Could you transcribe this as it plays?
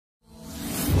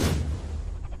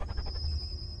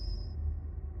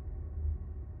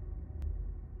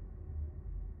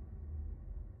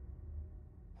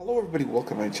Hello everybody,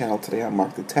 welcome to my channel. Today I'm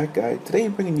Mark the Tech Guy. Today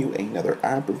I'm bringing you another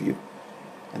app review.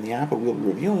 And the app that we'll be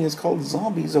reviewing is called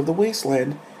Zombies of the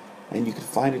Wasteland. And you can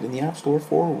find it in the App Store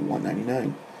for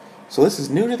 $1.99. So this is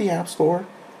new to the App Store.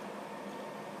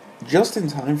 Just in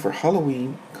time for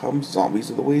Halloween comes Zombies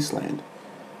of the Wasteland.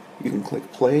 You can click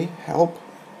play, help,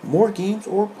 more games,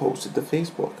 or post it to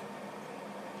Facebook.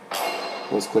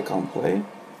 Let's click on play.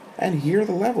 And here are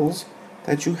the levels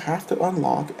that you have to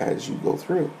unlock as you go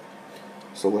through.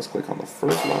 So let's click on the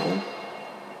first level.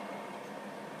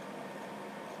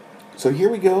 So here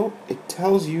we go. It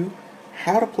tells you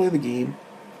how to play the game.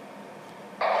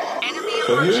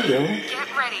 So here we go.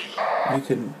 Get ready. You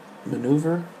can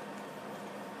maneuver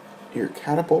your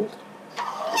catapult.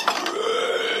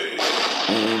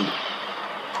 And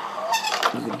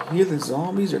you can hear the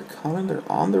zombies are coming. They're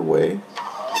on their way.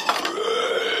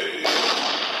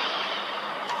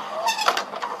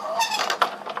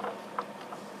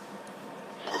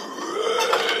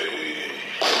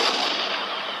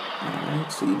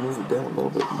 Alright, so you move it down a little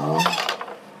bit more.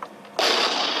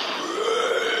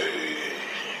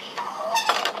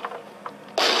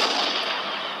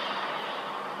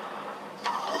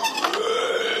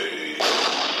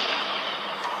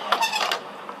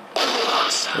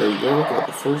 There you go, got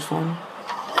the first one.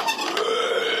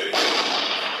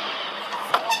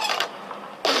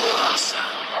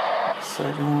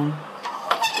 Second one.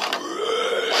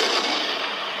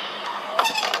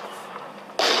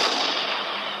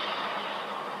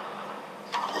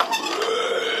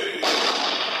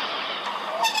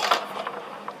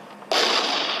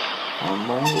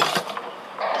 Almost.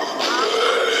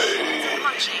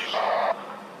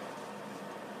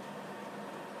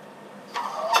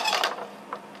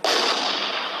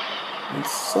 And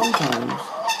sometimes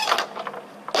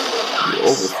you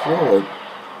overthrow it.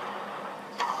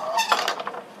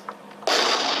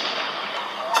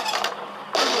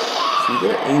 So you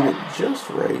gotta aim it just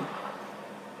right.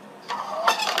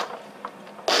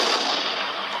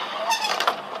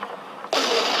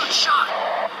 Good shot.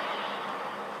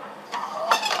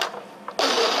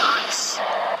 Nice.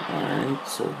 Alright,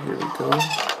 so here we go.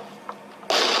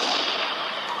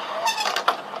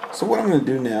 So what I'm going to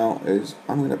do now is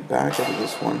I'm going to back out of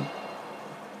this one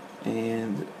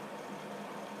and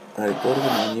I go to the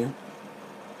menu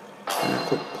and I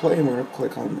click play and we're going to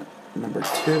click on number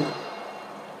 2.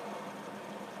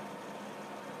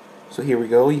 So here we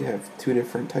go, you have 2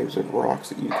 different types of rocks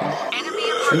that you can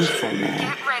choose from now.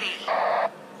 Get ready.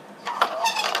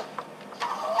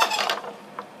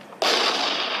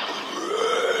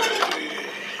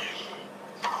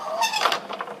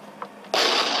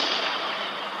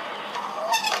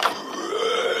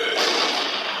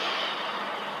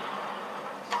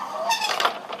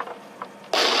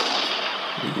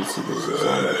 You can see there's a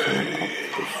zombie coming up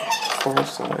the far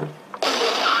side.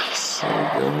 There we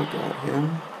go, we got him.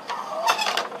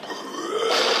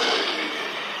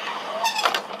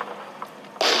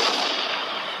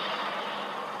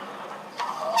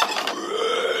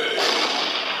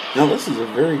 Now this is a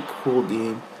very cool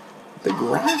game. The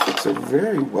graphics are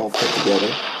very well put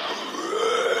together.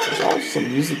 There's also some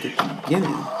music at the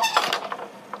beginning.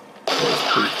 That's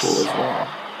pretty cool as well.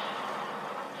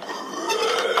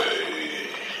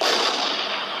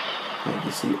 And you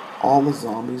can see all the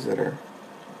zombies that are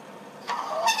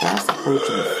fast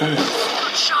approaching the fence.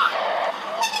 Good shot.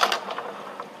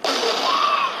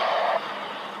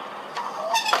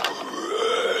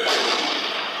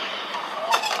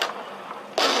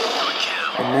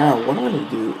 And now what I'm going to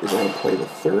do is I'm going to play the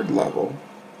 3rd level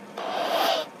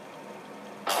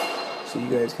so you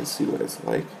guys can see what it's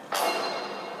like.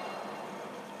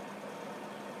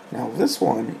 Now this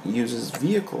one uses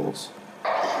vehicles.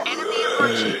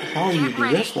 And how you do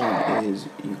this one is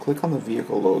you click on the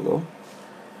vehicle logo.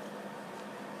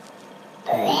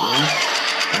 There you go.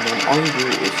 And then all you do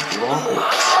is drop it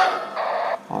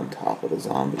on top of the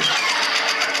zombie.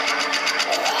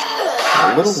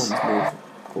 The little ones move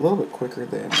a little bit quicker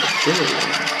than the bigger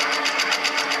ones.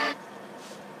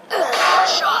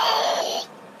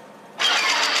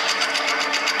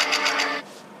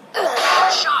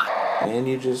 And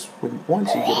you just, once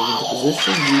you get it into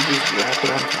position, you just drop it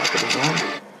on top of the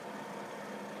zombie.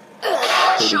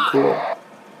 Pretty cool.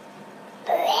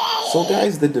 So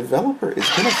guys, the developer is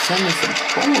going to send me some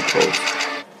promo codes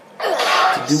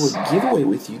to do a giveaway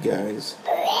with you guys.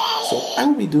 So I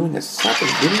will be doing a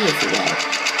separate video for that.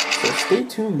 So stay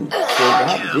tuned for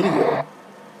that video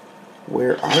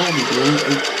where I will be doing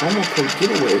a promo code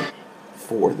giveaway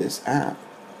for this app.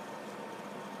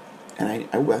 And I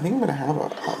think I'm going to have a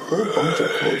whole bunch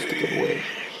of codes to give away.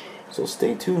 So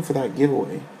stay tuned for that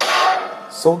giveaway.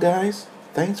 So guys,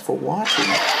 thanks for watching,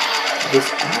 this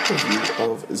app review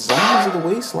of Zombies of the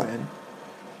Wasteland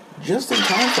just in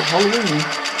time for Halloween.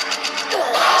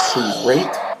 Please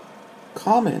rate,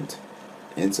 comment,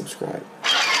 and subscribe.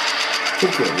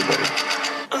 Take care, everybody.